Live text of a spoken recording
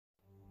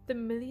The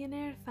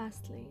Millionaire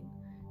Fastlane.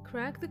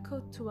 Crack the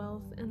Code to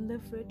Wealth and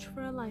Live Rich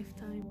for a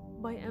Lifetime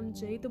by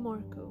MJ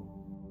Demarco.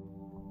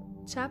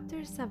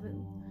 Chapter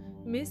 7.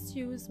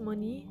 Misuse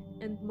money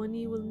and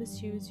money will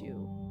misuse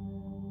you.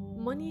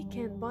 Money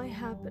can't buy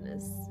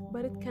happiness,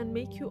 but it can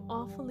make you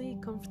awfully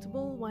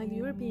comfortable while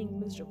you're being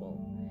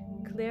miserable.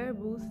 Claire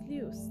Booth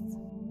Lewis.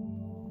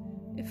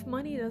 If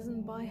money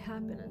doesn't buy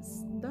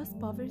happiness, does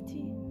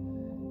poverty?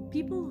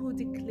 People who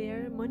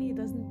declare money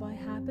doesn't buy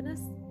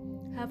happiness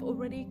have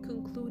already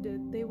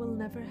concluded they will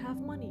never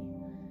have money.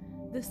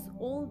 This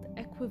old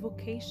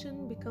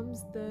equivocation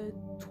becomes the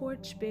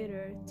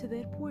torchbearer to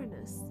their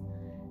poorness.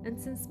 And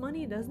since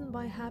money doesn't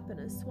buy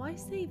happiness, why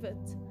save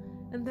it?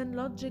 And then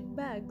logic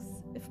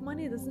begs, if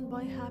money doesn't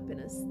buy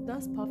happiness,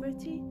 does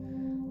poverty?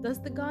 Does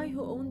the guy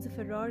who owns a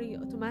Ferrari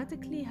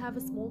automatically have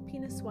a small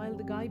penis while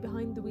the guy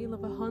behind the wheel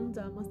of a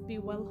Honda must be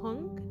well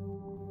hung?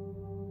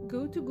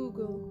 Go to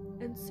Google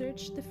and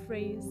search the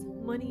phrase,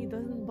 money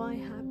doesn't buy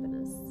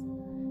happiness.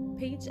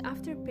 Page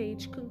after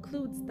page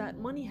concludes that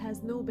money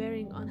has no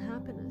bearing on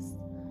happiness.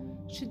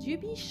 Should you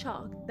be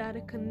shocked that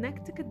a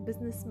Connecticut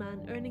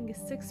businessman earning a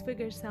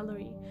six-figure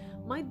salary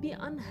might be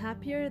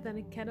unhappier than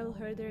a cattle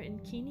herder in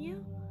Kenya?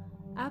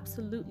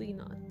 Absolutely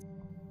not.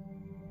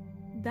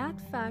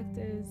 That fact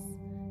is,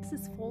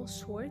 this falls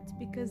short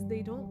because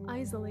they don't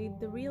isolate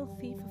the real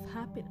thief of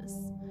happiness,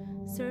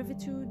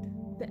 servitude,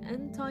 the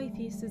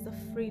antithesis of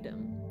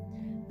freedom.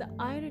 The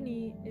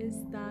irony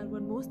is that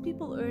when most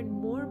people earn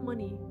more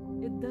money,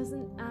 it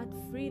doesn't add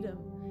freedom,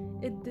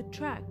 it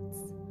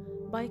detracts.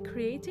 By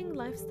creating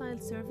lifestyle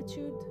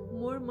servitude,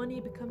 more money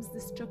becomes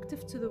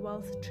destructive to the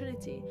wealth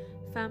trinity: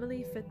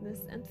 family,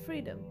 fitness, and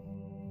freedom.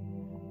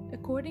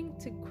 According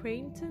to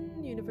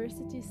Creighton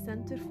University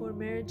Center for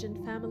Marriage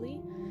and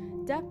Family,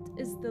 debt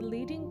is the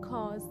leading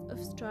cause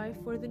of strife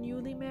for the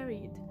newly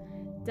married.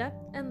 Debt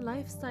and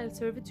lifestyle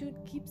servitude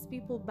keeps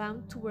people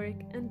bound to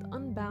work and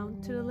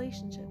unbound to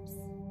relationships.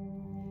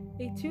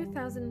 A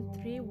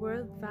 2003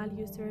 World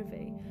Value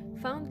Survey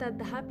found that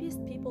the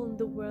happiest people in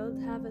the world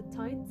have a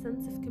tight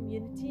sense of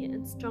community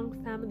and strong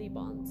family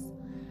bonds.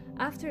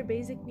 After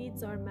basic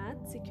needs are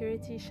met,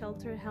 security,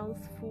 shelter,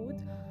 health,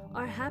 food,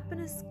 our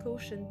happiness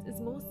quotient is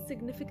most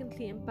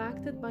significantly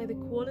impacted by the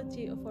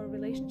quality of our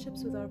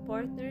relationships with our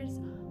partners,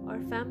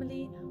 our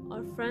family,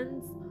 our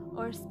friends,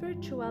 our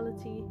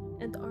spirituality,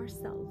 and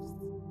ourselves.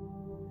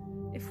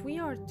 If we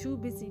are too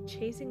busy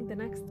chasing the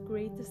next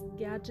greatest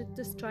gadget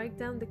to strike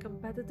down the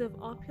competitive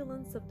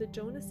opulence of the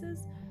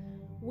Jonases,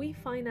 we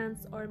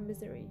finance our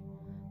misery.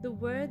 The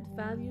World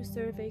Value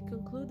Survey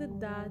concluded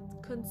that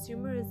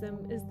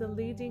consumerism is the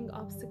leading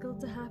obstacle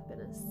to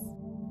happiness.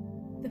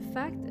 The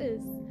fact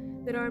is,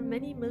 there are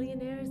many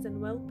millionaires and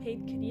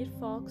well-paid career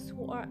folks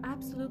who are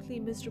absolutely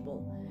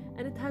miserable,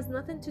 and it has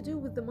nothing to do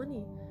with the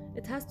money.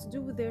 It has to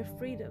do with their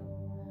freedom.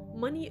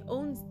 Money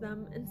owns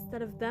them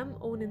instead of them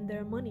owning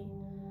their money.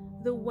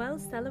 The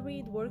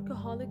well-salaried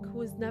workaholic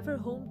who is never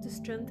home to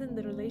strengthen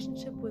the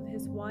relationship with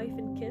his wife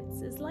and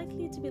kids is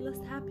likely to be less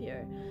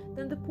happier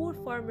than the poor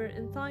farmer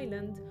in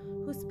Thailand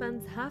who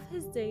spends half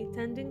his day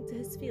tending to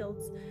his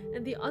fields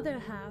and the other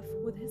half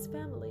with his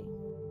family.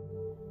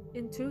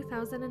 In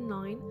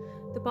 2009,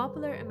 the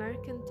popular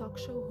American talk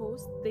show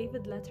host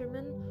David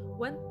Letterman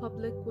went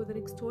public with an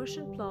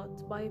extortion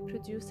plot by a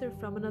producer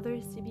from another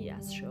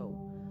CBS show.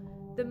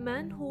 The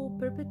man who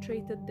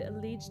perpetrated the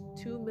alleged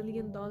 $2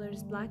 million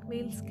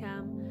blackmail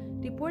scam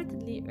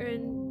reportedly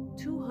earned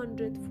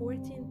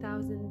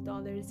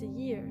 $214,000 a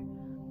year.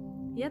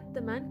 Yet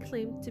the man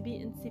claimed to be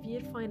in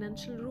severe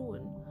financial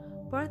ruin,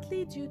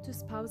 partly due to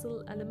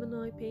spousal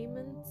alimony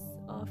payments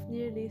of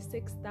nearly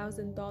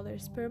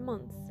 $6,000 per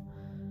month.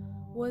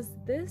 Was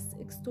this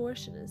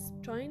extortionist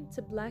trying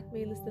to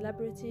blackmail a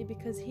celebrity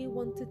because he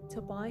wanted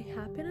to buy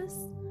happiness?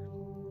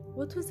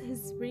 What was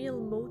his real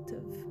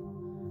motive?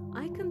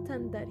 I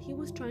contend that he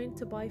was trying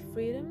to buy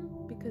freedom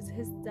because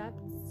his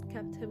debts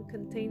kept him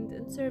contained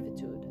in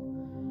servitude.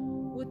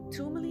 Would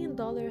 $2 million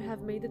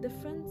have made a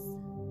difference?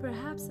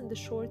 Perhaps in the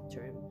short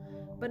term,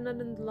 but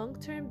not in the long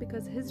term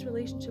because his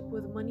relationship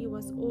with money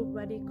was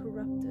already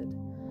corrupted.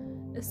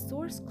 A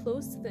source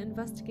close to the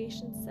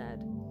investigation said,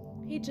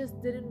 he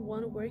just didn't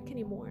want to work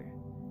anymore.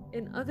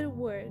 In other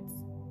words,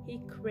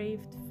 he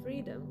craved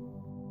freedom.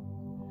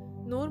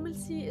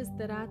 Normalcy is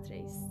the rat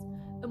race,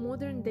 a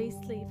modern-day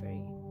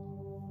slavery.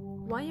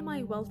 Why am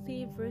I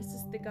wealthy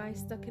versus the guy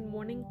stuck in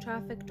morning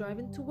traffic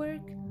driving to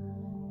work?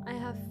 I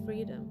have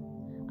freedom.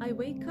 I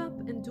wake up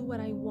and do what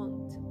I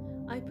want.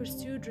 I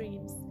pursue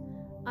dreams.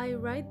 I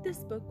write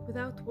this book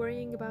without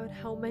worrying about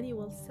how many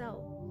will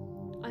sell.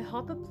 I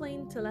hop a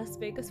plane to Las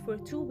Vegas for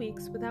 2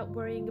 weeks without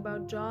worrying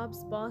about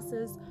jobs,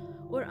 bosses,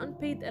 or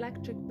unpaid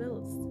electric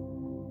bills.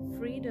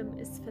 Freedom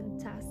is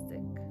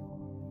fantastic.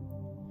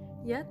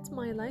 Yet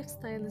my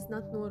lifestyle is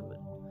not normal.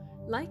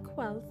 Like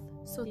wealth,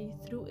 society,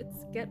 through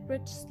its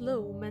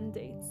get-rich-slow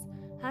mandates,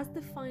 has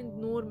defined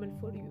normal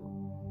for you.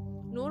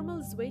 Normal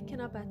is waking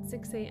up at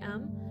 6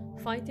 a.m.,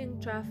 fighting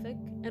traffic,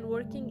 and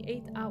working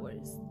 8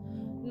 hours.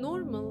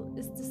 Normal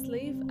is to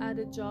slave at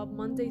a job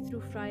Monday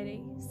through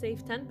Friday,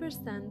 save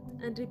 10%,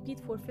 and repeat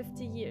for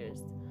 50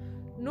 years.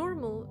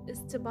 Normal is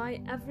to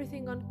buy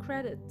everything on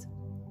credit.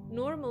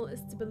 Normal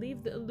is to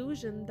believe the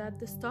illusion that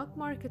the stock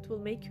market will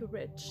make you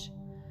rich.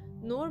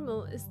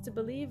 Normal is to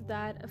believe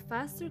that a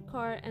faster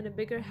car and a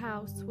bigger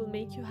house will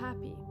make you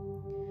happy.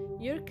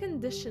 You're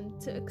conditioned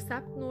to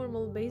accept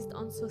normal based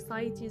on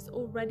society's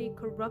already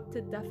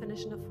corrupted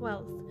definition of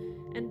wealth,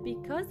 and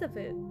because of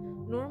it,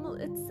 normal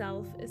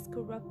itself is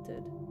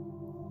corrupted.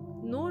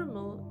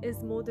 Normal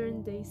is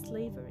modern day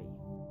slavery.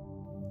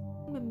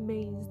 I'm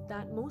amazed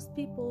that most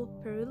people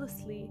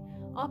perilously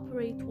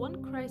operate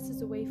one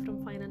crisis away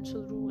from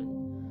financial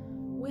ruin.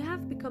 We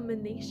have become a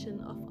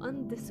nation of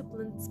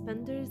undisciplined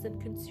spenders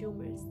and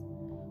consumers.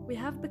 We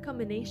have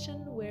become a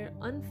nation where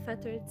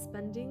unfettered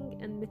spending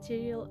and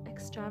material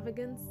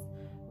extravagance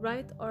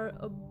write our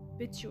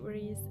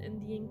obituaries in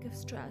the ink of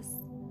stress.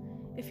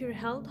 If you're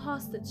held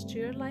hostage to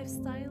your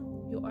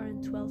lifestyle, you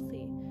aren't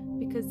wealthy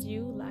because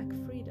you lack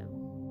freedom.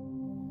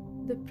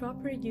 The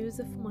proper use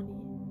of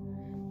money.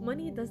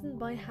 Money doesn't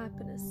buy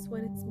happiness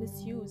when it's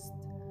misused.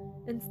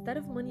 Instead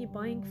of money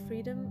buying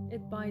freedom,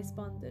 it buys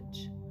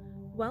bondage.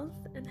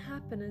 Wealth and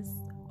happiness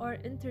are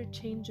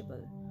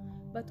interchangeable,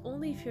 but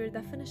only if your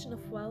definition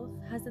of wealth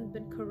hasn't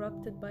been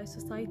corrupted by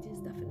society's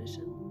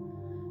definition.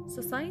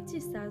 Society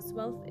says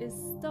wealth is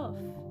stuff,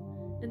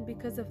 and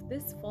because of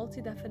this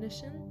faulty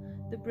definition,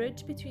 the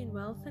bridge between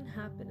wealth and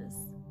happiness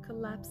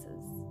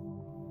collapses.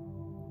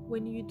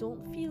 When you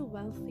don't feel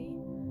wealthy,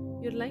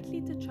 you're likely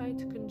to try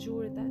to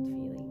conjure that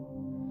feeling.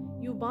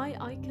 You buy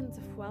icons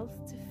of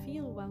wealth to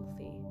feel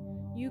wealthy.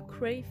 You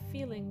crave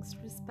feelings,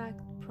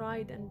 respect,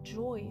 pride, and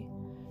joy.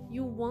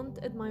 You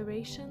want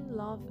admiration,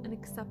 love, and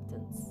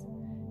acceptance.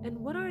 And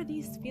what are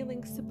these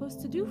feelings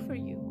supposed to do for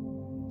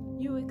you?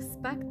 You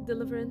expect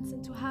deliverance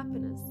into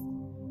happiness.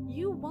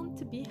 You want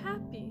to be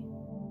happy.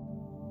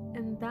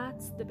 And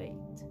that's the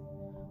bait.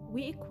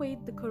 We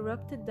equate the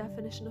corrupted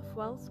definition of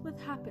wealth with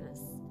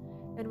happiness,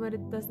 and when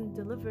it doesn't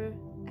deliver,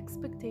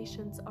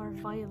 expectations are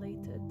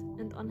violated,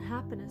 and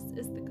unhappiness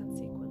is the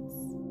consequence.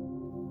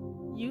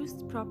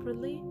 Used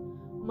properly,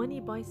 money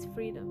buys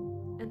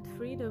freedom, and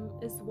freedom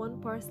is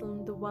one parcel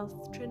in the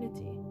wealth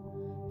trinity.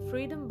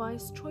 Freedom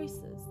buys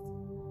choices.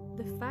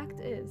 The fact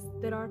is,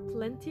 there are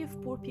plenty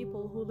of poor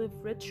people who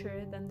live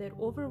richer than their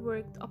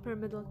overworked upper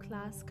middle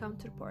class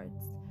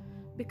counterparts,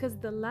 because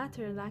the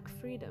latter lack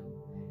freedom.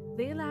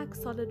 They lack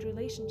solid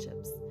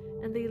relationships,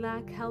 and they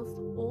lack health,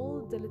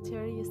 all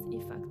deleterious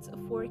effects of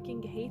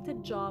working a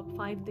hated job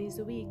 5 days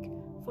a week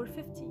for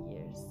 50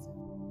 years.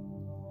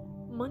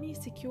 Money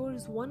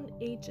secures one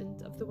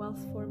agent of the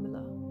wealth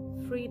formula,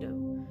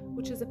 freedom,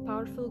 which is a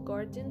powerful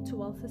guardian to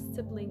wealth's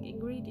sibling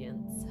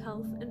ingredients,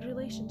 health, and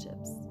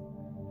relationships.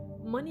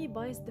 Money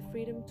buys the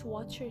freedom to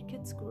watch your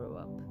kids grow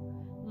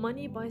up.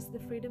 Money buys the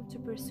freedom to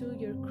pursue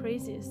your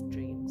craziest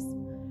dreams.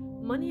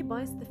 Money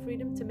buys the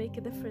freedom to make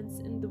a difference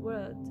in the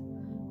world.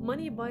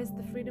 Money buys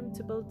the freedom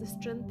to build and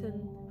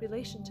strengthen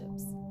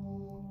relationships.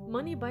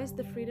 Money buys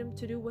the freedom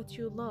to do what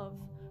you love,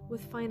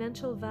 with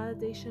financial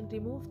validation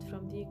removed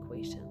from the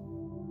equation.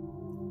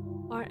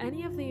 Are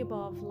any of the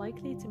above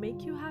likely to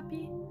make you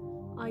happy?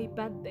 I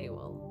bet they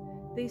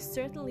will. They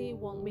certainly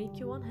won't make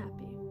you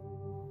unhappy.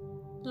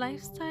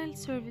 Lifestyle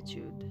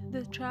servitude,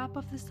 the trap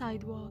of the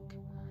sidewalk.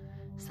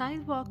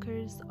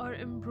 Sidewalkers are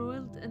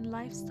embroiled in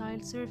lifestyle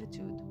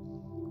servitude,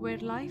 where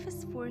life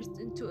is forced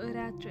into a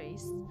rat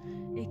race,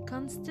 a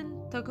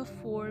constant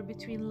tug-of-war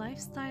between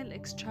lifestyle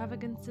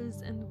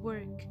extravagances and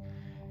work,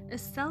 a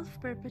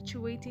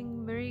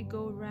self-perpetuating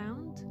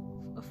merry-go-round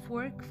of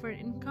work for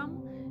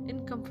income,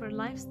 income for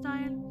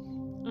lifestyle,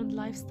 and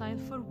lifestyle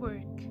for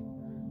work.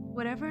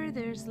 Wherever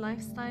there's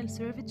lifestyle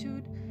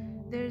servitude,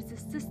 there's a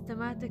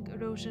systematic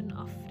erosion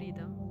of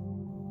freedom.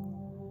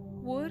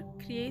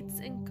 Work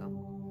creates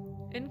income.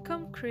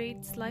 Income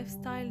creates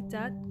lifestyle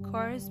debt,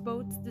 cars,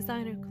 boats,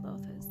 designer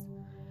clothes.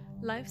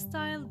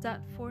 Lifestyle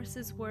that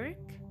forces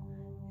work,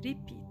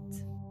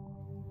 repeat.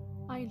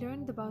 I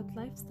learned about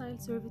lifestyle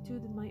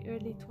servitude in my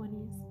early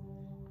 20s.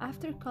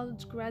 After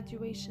college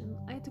graduation,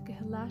 I took a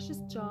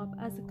hellacious job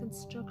as a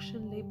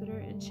construction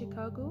laborer in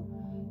Chicago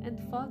and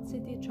fought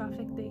city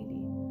traffic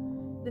daily.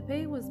 The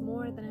pay was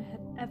more than I had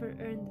ever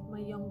earned at my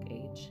young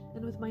age,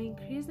 and with my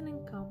increase in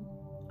income,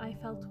 I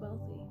felt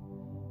wealthy.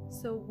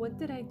 So what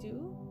did I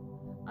do?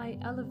 I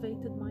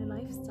elevated my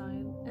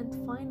lifestyle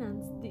and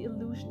financed the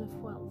illusion of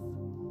wealth.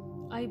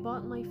 I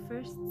bought my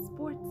first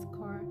sports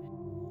car,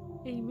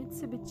 a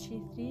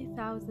Mitsubishi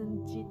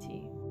 3000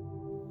 GT.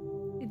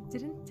 It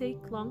didn't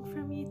take long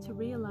for me to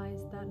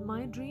realize that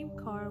my dream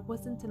car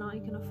wasn't an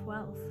icon of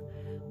wealth,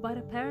 but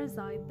a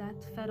parasite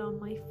that fed on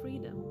my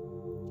freedom.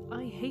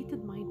 I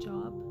hated my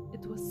job,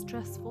 it was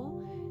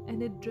stressful,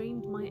 and it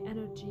drained my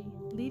energy,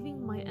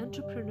 leaving my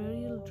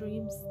entrepreneurial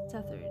dreams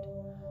tethered.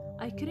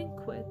 I couldn't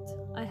quit.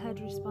 I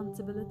had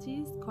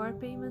responsibilities, car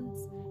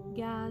payments,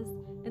 gas,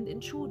 and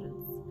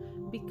insurance.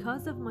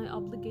 Because of my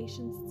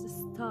obligations to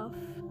stuff,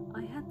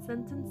 I had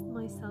sentenced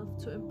myself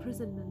to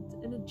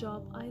imprisonment in a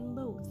job I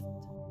loathed.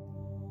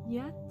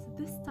 Yet,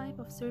 this type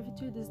of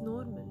servitude is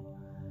normal.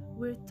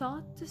 We're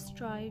taught to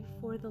strive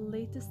for the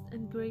latest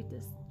and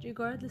greatest,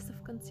 regardless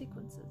of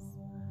consequences.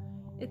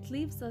 It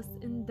leaves us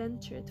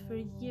indentured for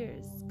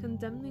years,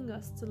 condemning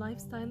us to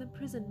lifestyle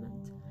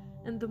imprisonment,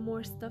 and the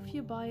more stuff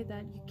you buy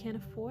that you can't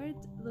afford,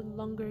 the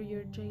longer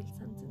your jail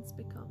sentence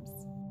becomes.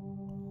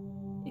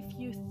 If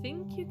you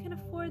think you can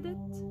afford it,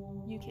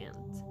 you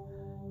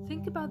can't.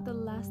 Think about the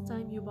last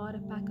time you bought a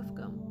pack of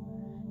gum.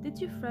 Did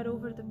you fret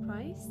over the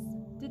price?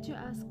 Did you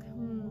ask,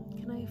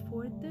 can I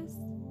afford this?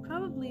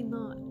 Probably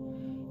not.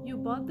 You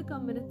bought the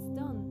gum and it's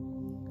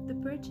done. The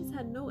purchase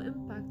had no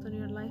impact on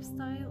your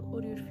lifestyle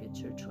or your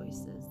future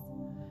choices.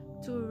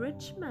 To a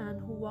rich man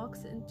who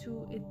walks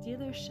into a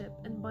dealership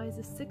and buys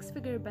a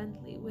six-figure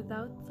Bentley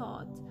without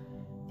thought,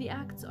 the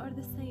acts are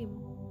the same.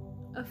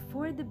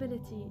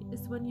 Affordability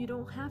is when you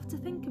don't have to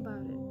think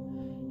about it.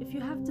 If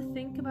you have to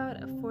think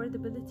about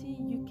affordability,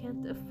 you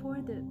can't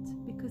afford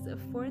it, because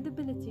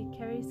affordability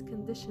carries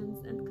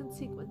conditions and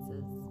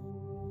consequences.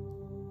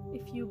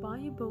 If you buy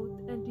a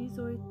boat and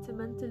resort to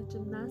mental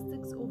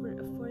gymnastics over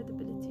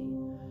affordability,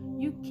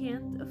 you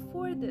can't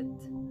afford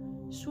it.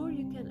 Sure,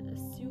 you can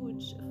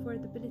assuage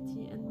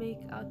affordability and make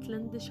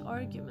outlandish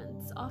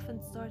arguments,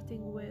 often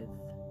starting with,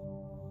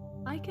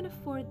 I can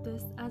afford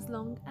this as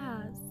long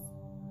as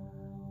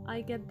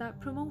I get that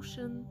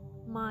promotion,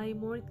 my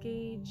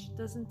mortgage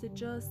doesn't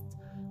adjust,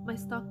 my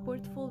stock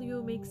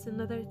portfolio makes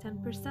another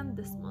 10%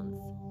 this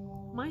month,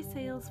 my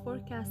sales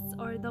forecasts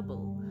are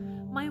double,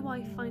 my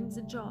wife finds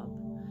a job,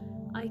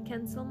 I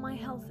cancel my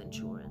health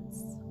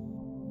insurance.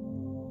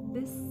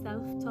 This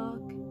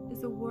self-talk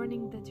is a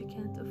warning that you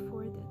can't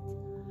afford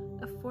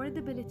it.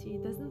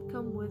 Affordability doesn't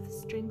come with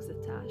strings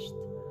attached.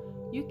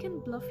 You can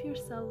bluff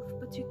yourself,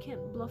 but you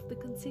can't bluff the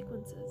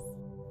consequences.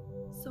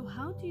 So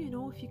how do you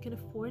know if you can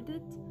afford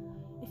it?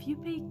 If you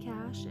pay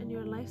cash and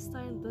your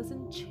lifestyle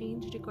doesn't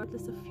change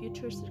regardless of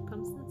future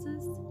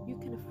circumstances, you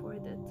can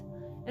afford it.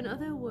 In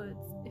other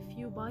words, if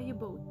you buy a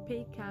boat,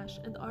 pay cash,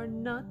 and are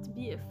not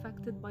be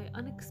affected by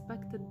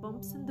unexpected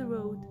bumps in the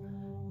road,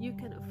 you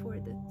can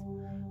afford it.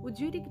 Would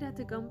you regret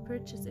a gum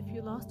purchase if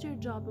you lost your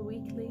job a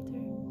week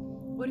later?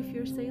 Or if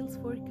your sales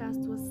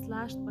forecast was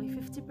slashed by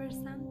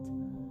 50%?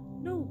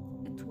 No,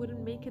 it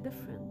wouldn't make a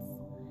difference.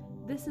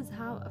 This is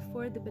how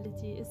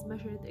affordability is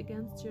measured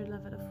against your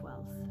level of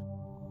wealth.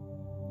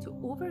 To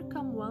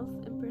overcome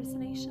wealth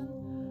impersonation,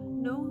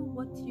 know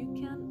what you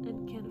can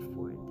and can't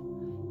afford.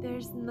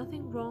 There's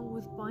nothing wrong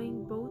with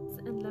buying boats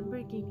and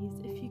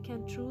Lamborghinis if you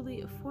can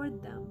truly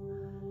afford them.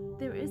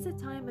 There is a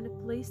time and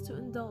a place to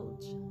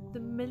indulge. The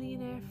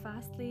Millionaire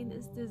Fastlane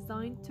is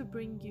designed to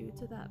bring you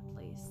to that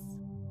place.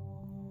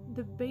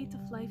 The bait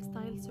of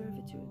lifestyle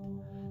servitude.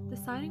 The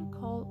siren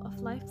call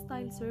of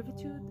lifestyle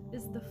servitude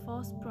is the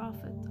false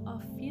prophet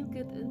of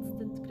feel-good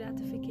instant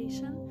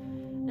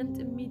gratification and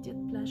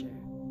immediate pleasure.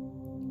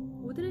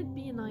 Wouldn't it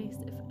be nice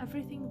if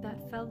everything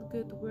that felt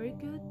good were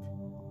good?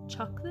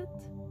 Chocolate?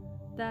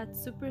 That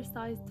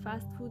supersized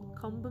fast food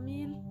combo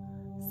meal?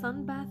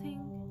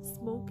 Sunbathing?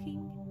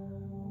 Smoking?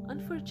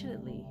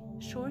 Unfortunately,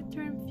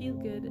 short-term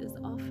feel-good is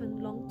often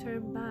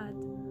long-term bad.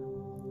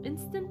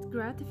 Instant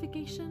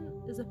gratification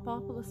is a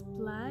populous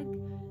plague,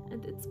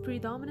 and its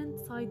predominant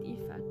side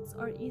effects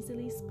are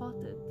easily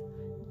spotted: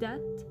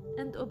 debt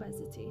and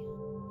obesity.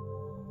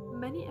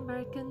 Many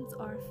Americans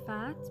are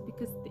fat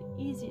because the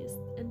easiest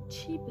and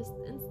cheapest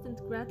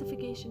instant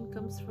gratification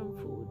comes from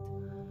food.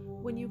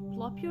 When you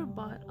plop your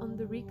butt on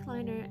the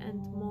recliner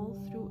and maul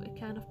through a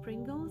can of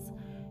Pringles,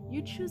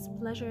 you choose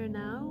pleasure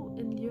now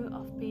in lieu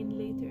of pain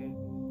later.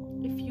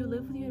 If you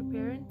live with your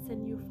parents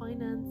and you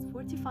finance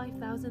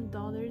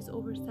 $45,000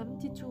 over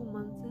 72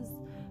 months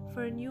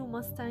for a new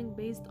Mustang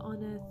based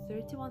on a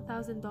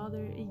 $31,000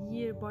 a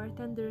year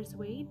bartender's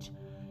wage,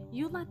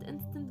 you let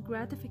instant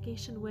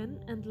gratification win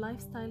and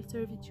lifestyle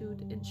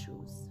servitude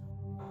ensues.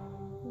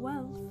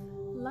 Wealth,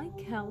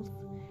 like health,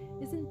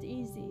 isn't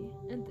easy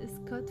and is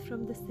cut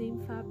from the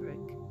same fabric.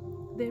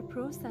 Their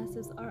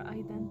processes are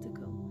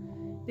identical.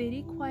 They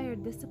require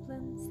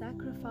discipline,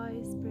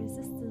 sacrifice,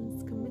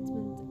 persistence,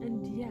 commitment,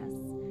 and yes,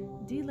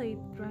 delayed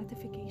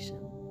gratification.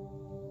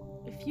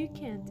 If you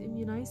can't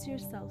immunize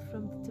yourself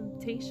from the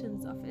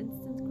temptations of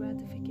instant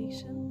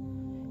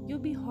gratification, you'll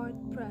be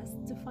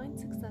hard-pressed to find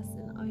success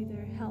in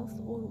either health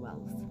or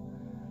wealth.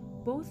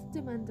 Both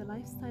demand a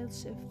lifestyle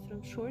shift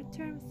from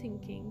short-term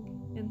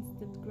thinking,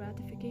 instant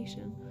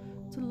gratification,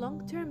 to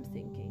long-term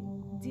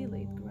thinking,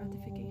 delayed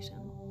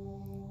gratification.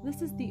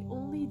 This is the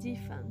only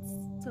defense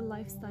to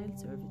lifestyle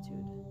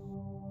servitude.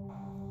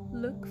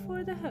 Look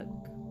for the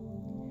hook.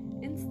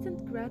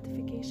 Instant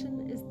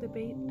gratification is the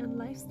bait and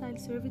lifestyle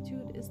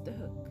servitude is the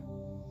hook.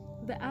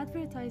 The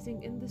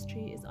advertising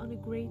industry is on a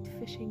great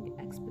fishing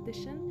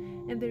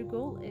expedition and their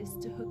goal is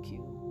to hook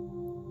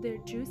you. Their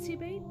juicy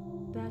bait,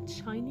 that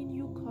shiny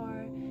new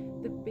car,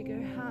 the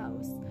bigger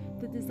house,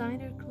 the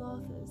designer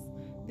clothes,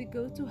 the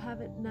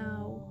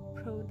go-to-have-it-now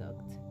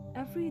product.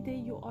 Every day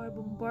you are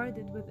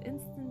bombarded with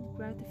instant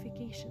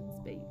gratifications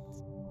bait.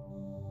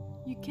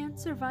 You can't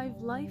survive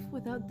life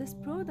without this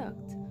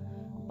product.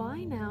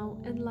 Buy now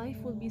and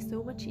life will be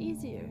so much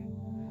easier.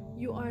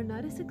 You are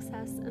not a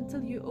success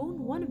until you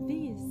own one of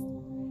these.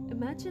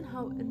 Imagine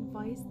how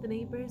envious the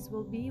neighbors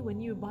will be when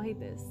you buy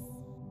this.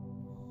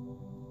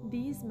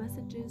 These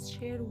messages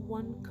share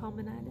one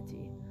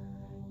commonality.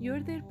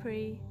 You're their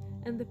prey,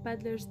 and the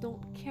peddlers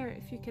don't care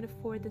if you can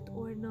afford it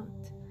or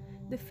not.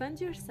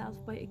 Defend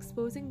yourself by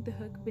exposing the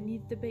hook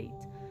beneath the bait,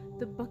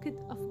 the bucket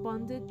of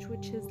bondage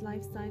which is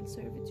lifestyle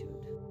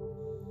servitude.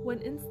 When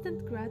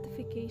instant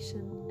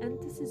gratification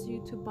entices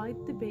you to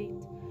bite the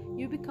bait,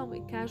 you become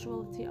a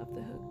casualty of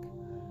the hook.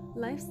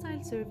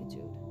 Lifestyle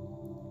servitude.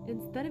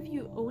 Instead of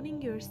you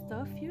owning your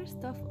stuff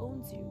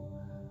owns you.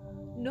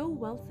 Know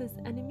wealth is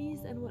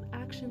enemies and what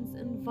actions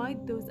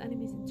invite those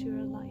enemies into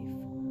your life.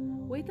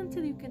 Wait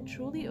until you can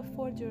truly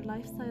afford your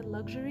lifestyle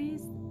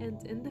luxuries,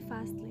 and in the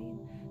fast lane,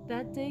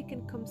 that day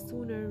can come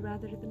sooner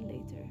rather than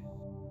later.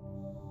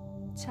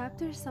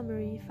 Chapter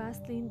summary: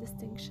 Fast lane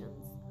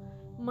distinctions.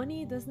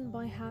 Money doesn't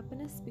buy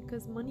happiness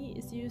because money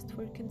is used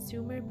for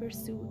consumer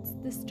pursuits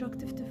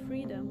destructive to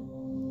freedom.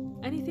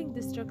 Anything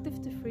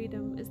destructive to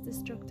freedom is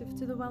destructive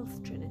to the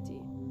wealth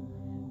trinity.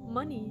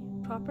 Money,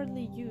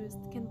 properly used,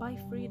 can buy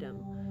freedom,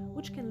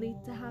 which can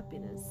lead to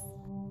happiness.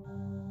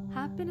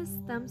 Happiness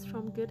stems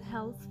from good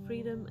health,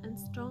 freedom, and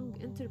strong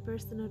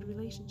interpersonal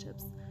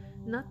relationships,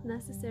 not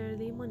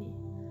necessarily money.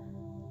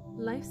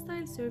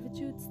 Lifestyle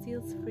servitude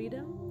steals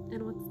freedom,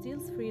 and what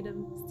steals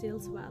freedom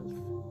steals wealth.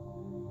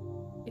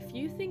 If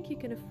you think you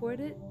can afford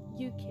it,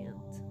 you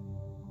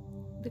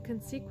can't. The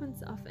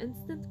consequence of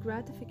instant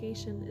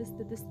gratification is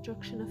the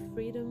destruction of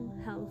freedom,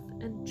 health,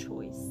 and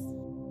choice.